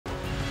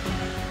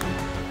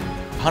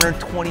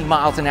120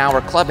 miles an hour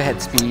club head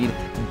speed,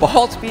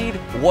 ball speed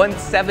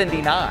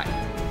 179.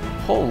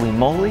 Holy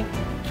moly,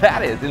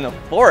 that is in the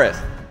forest.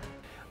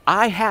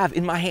 I have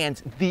in my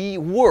hands the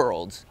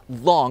world's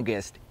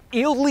longest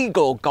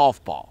illegal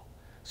golf ball,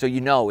 so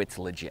you know it's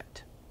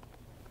legit.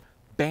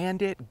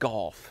 Bandit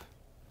Golf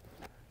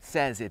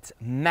says its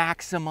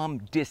maximum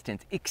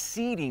distance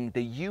exceeding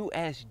the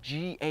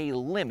USGA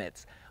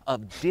limits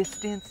of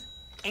distance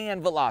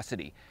and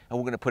velocity, and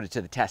we're going to put it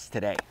to the test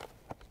today.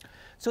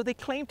 So they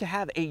claim to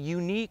have a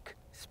unique,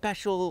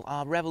 special,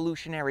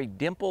 revolutionary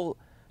dimple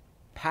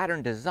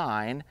pattern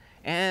design,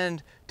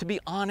 and to be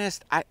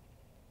honest,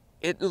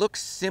 it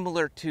looks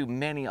similar to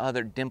many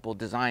other dimple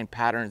design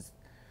patterns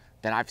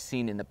that I've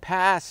seen in the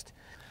past.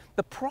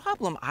 The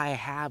problem I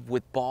have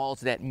with balls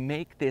that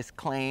make this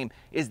claim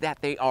is that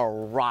they are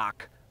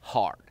rock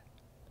hard.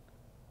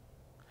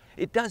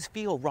 It does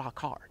feel rock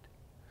hard.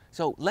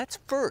 So let's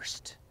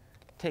first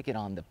take it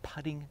on the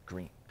putting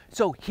green.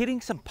 So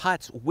hitting some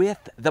putts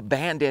with the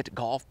Bandit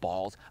golf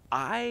balls,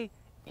 I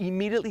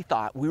immediately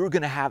thought we were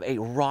gonna have a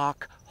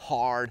rock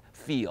hard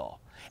feel.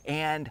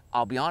 And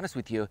I'll be honest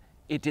with you,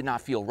 it did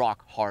not feel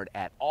rock hard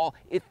at all.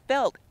 It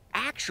felt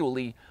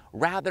actually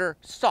rather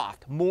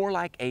soft, more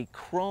like a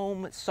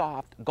chrome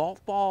soft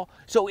golf ball.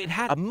 So it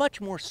had a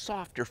much more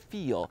softer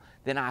feel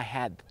than I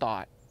had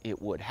thought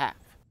it would have.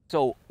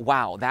 So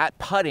wow, that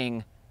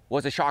putting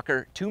was a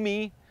shocker to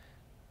me.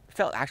 It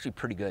felt actually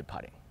pretty good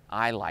putting.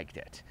 I liked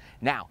it.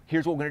 Now,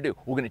 here's what we're gonna do.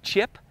 We're gonna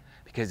chip,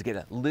 because to get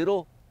a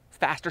little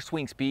faster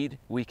swing speed,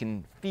 we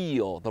can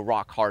feel the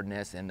rock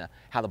hardness and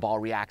how the ball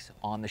reacts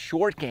on the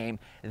short game.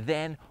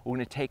 Then we're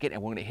gonna take it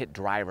and we're gonna hit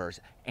drivers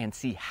and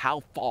see how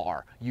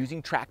far,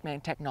 using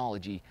TrackMan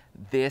technology,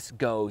 this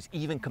goes,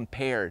 even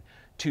compared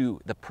to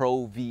the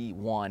Pro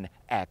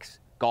V1X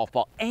golf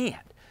ball. And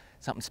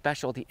something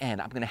special at the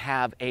end, I'm gonna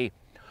have a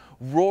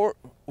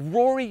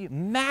Rory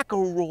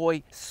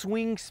McIlroy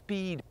swing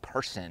speed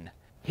person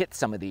hit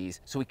some of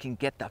these so we can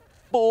get the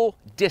full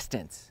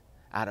distance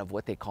out of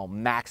what they call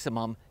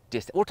maximum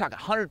distance. We're talking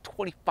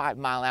 125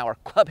 mile an hour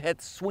club head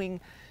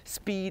swing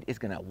speed is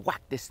gonna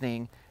whack this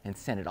thing and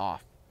send it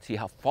off. See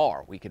how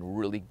far we can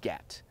really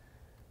get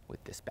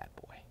with this bad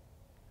boy.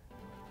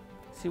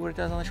 See what it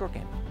does on the short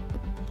game.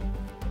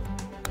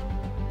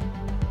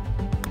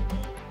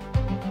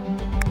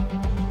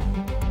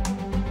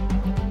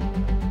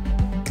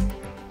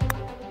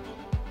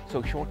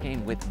 So short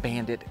game with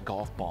Bandit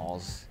golf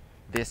balls,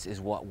 this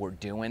is what we're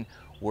doing.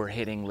 We're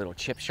hitting little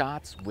chip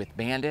shots with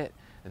Bandit.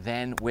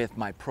 Then with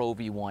my Pro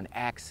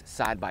V1X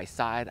side by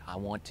side, I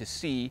want to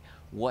see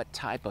what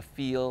type of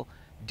feel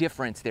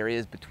difference there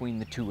is between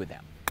the two of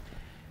them.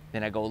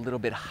 Then I go a little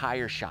bit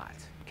higher shot.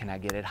 Can I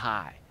get it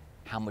high?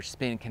 How much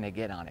spin can I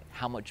get on it?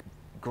 How much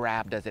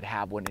grab does it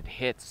have when it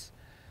hits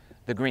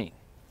the green?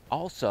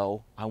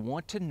 Also, I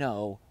want to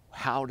know,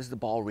 how does the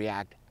ball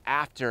react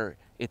after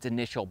its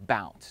initial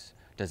bounce?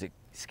 Does it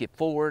skip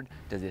forward?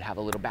 Does it have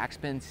a little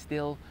backspin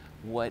still?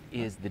 What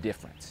is the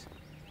difference?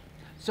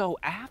 So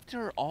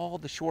after all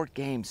the short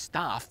game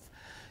stuff,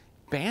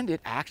 Bandit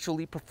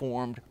actually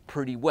performed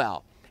pretty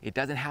well. It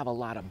doesn't have a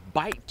lot of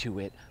bite to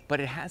it, but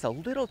it has a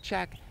little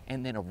check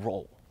and then a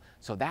roll.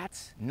 So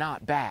that's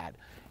not bad.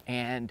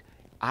 And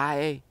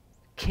I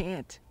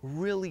can't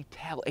really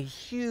tell a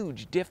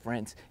huge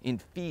difference in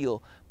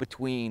feel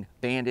between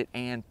Bandit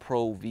and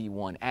Pro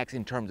V1X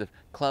in terms of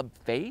club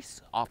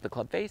face, off the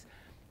club face.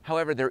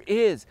 However, there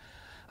is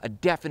a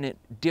definite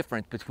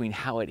difference between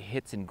how it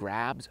hits and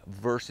grabs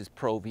versus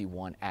Pro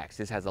V1X.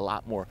 This has a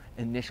lot more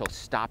initial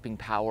stopping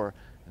power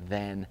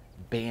than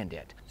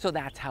Bandit. So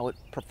that's how it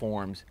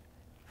performs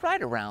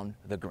right around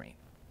the green.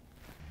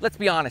 Let's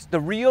be honest, the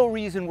real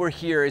reason we're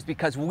here is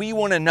because we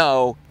want to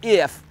know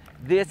if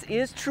this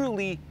is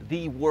truly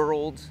the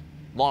world's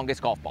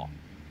longest golf ball.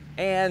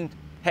 And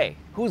hey,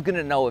 who's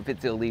gonna know if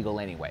it's illegal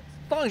anyways?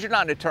 As long as you're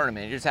not in a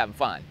tournament, you're just having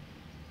fun,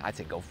 I'd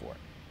say go for it.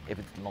 If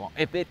it's long,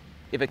 if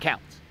it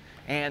counts.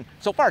 And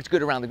so far it's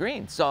good around the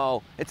greens,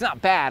 so it's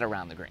not bad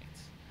around the greens.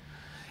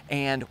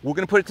 And we're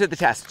gonna put it to the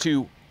test.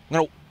 I'm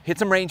gonna hit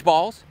some range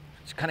balls,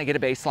 just kind of get a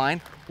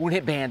baseline. We're gonna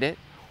hit Bandit.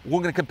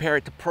 We're gonna compare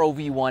it to Pro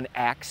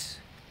V1X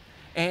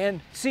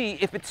and see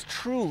if it's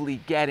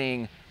truly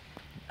getting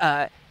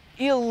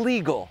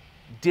illegal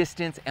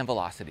distance and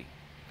velocity.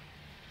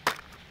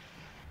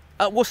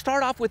 We'll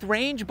start off with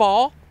range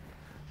ball.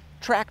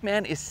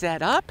 TrackMan is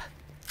set up.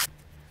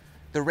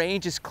 The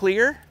range is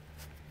clear.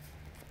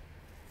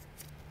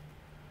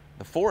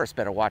 The forest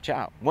better watch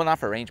out. Well, not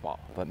for range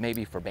ball, but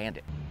maybe for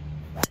Bandit.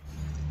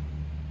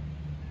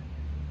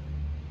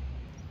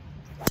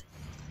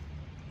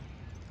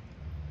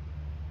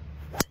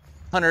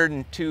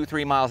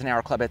 (102.3 miles an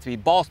hour club head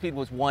speed. Ball speed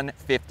was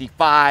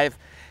 155,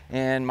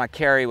 and my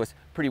carry was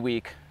pretty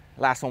weak.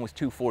 Last one was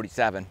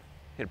 247.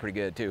 Hit it pretty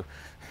good too.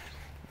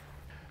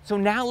 So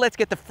now let's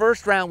get the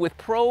first round with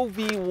Pro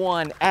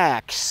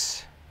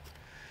V1X.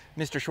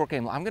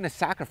 MrShortGame, I'm gonna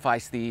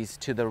sacrifice these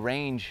to the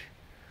range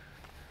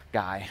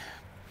guy.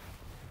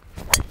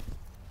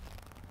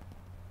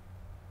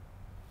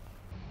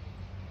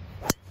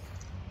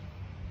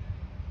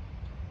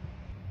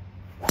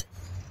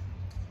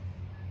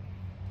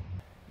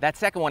 That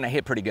second one I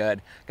hit pretty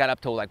good. Got up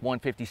to like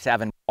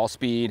 157 ball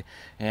speed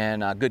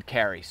and good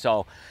carry.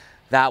 So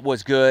that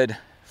was good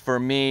for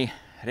me.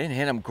 I didn't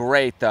hit him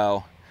great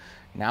though.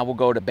 Now we'll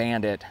go to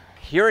Bandit.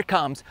 Here it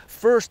comes.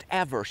 First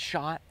ever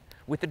shot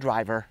with the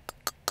driver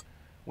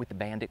with the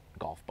Bandit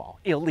golf ball.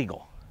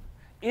 Illegal.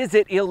 Is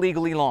it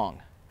illegally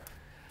long?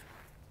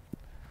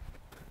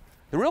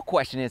 The real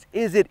question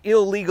is it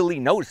illegally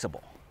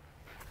noticeable?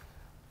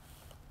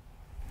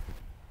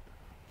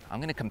 I'm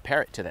going to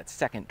compare it to that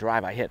second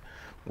drive I hit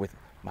with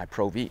my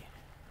Pro V.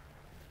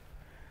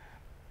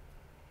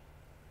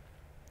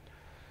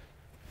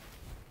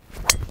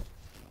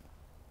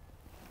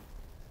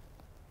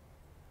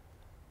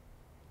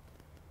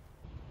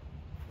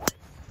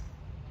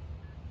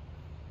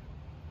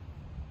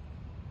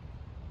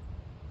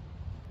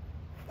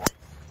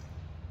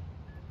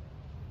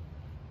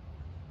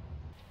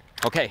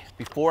 Okay,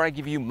 before I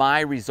give you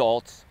my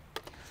results,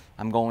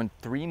 I'm going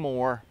 3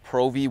 more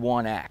Pro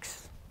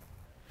V1X.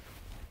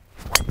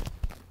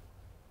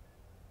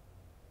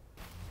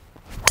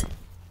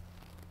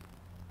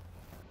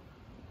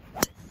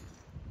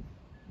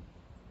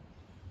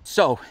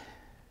 So,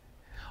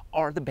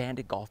 are the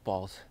Bandit golf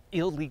balls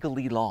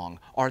illegally long?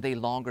 Are they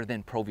longer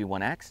than Pro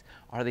V1X?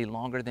 Are they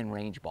longer than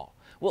range ball?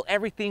 Well,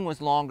 everything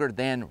was longer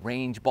than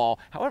range ball.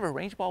 However,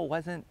 range ball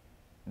wasn't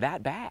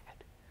that bad.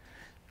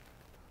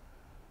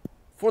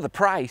 For the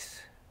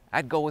price,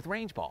 I'd go with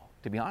range ball,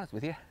 to be honest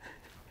with you.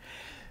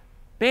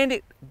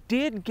 Bandit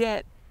did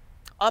get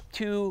up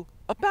to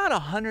about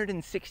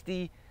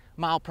 160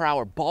 mile per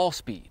hour ball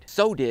speed.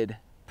 So did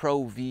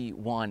Pro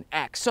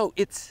V1X. So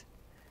it's,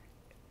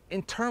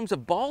 in terms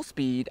of ball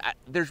speed,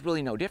 there's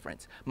really no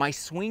difference. My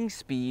swing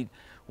speed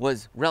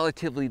was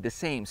relatively the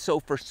same. So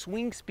for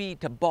swing speed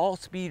to ball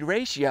speed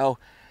ratio,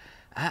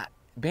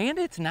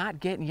 Bandit's not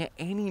getting you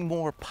any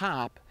more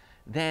pop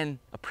than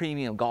a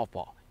premium golf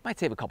ball. Might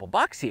save a couple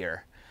bucks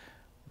here,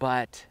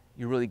 but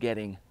you're really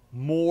getting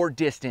more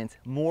distance,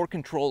 more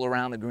control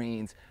around the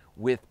greens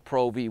with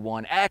Pro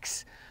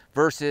V1X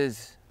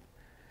versus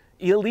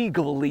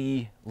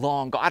illegally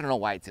long. I don't know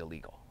why it's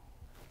illegal.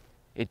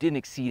 It didn't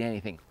exceed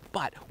anything,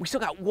 but we still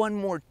got one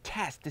more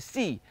test to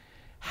see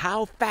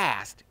how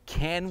fast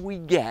can we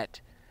get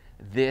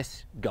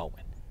this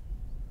going.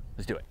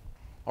 Let's do it.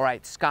 All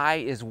right, Sky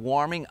is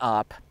warming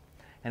up,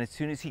 and as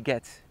soon as he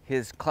gets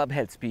his club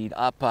head speed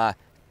up,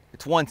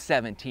 it's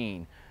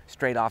 117,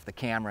 straight off the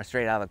camera,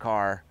 straight out of the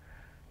car.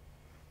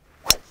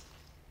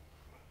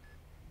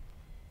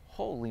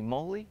 Holy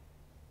moly.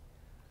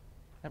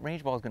 That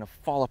range ball is going to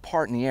fall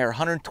apart in the air.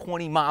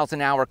 120 miles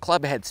an hour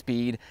club head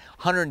speed,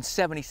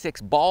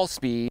 176 ball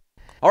speed.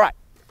 All right,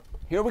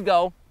 here we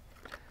go.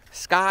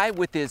 Sky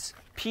with his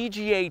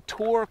PGA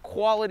Tour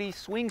quality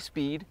swing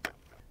speed.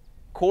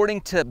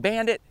 According to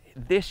Bandit,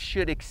 this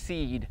should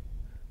exceed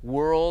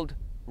world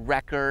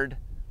record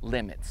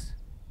limits.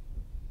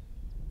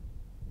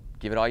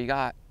 Give it all you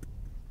got.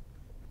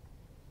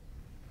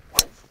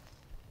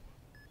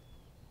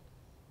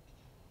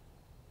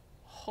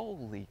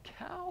 Holy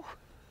cow.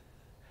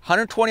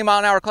 120 mile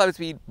an hour club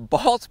speed,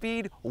 ball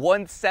speed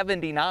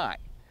 179.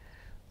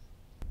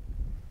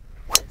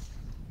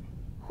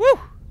 Whew.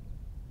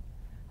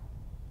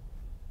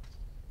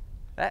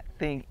 That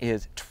thing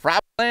is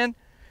traveling.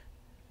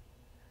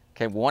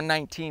 Okay,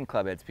 119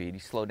 club head speed. You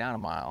slow down a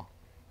mile.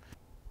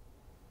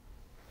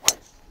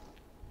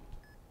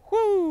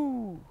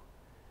 Whoo!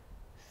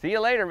 See you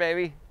later,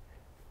 baby.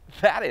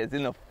 That is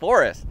in the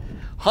forest.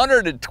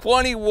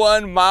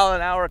 121 mile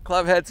an hour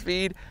club head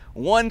speed,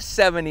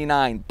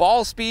 179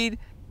 ball speed.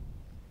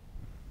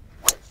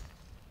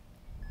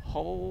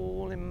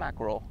 Holy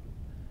mackerel.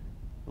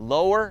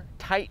 Lower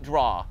tight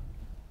draw.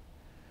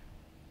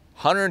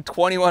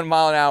 121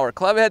 mile an hour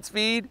club head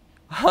speed,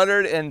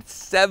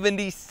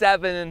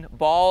 177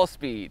 ball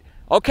speed.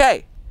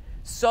 Okay,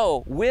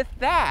 so with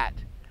that,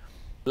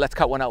 let's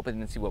cut one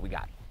open and see what we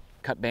got.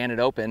 Cut Bandit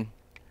open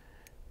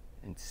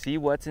and see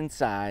what's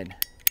inside.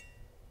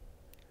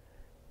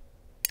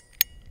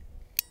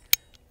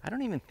 I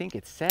don't even think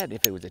it said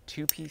if it was a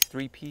 2-piece,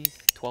 3-piece,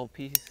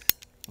 12-piece.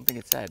 I don't think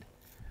it said.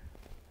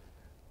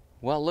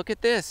 Well, look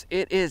at this.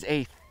 It is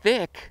a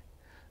thick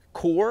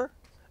core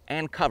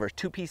and cover,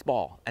 2-piece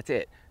ball. That's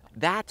it.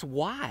 That's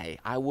why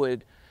I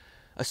would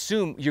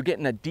assume you're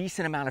getting a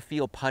decent amount of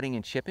feel putting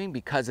and chipping,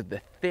 because of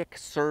the thick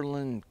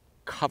sirloin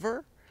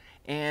cover,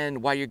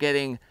 and why you're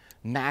getting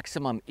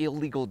maximum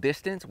illegal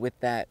distance with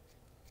that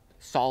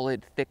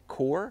solid thick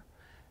core.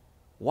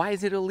 Why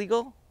is it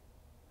illegal?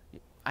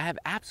 I have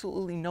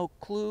absolutely no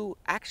clue.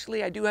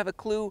 Actually, I do have a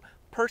clue.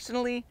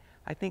 Personally,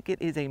 I think it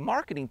is a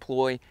marketing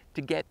ploy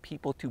to get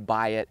people to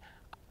buy it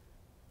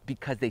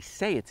because they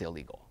say it's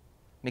illegal.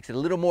 Makes it a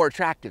little more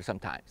attractive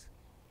sometimes.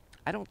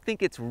 I don't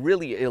think it's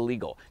really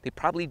illegal. They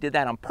probably did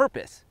that on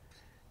purpose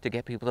to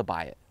get people to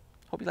buy it.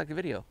 Hope you liked the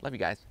video. Love you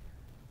guys.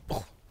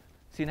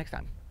 See you next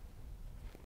time.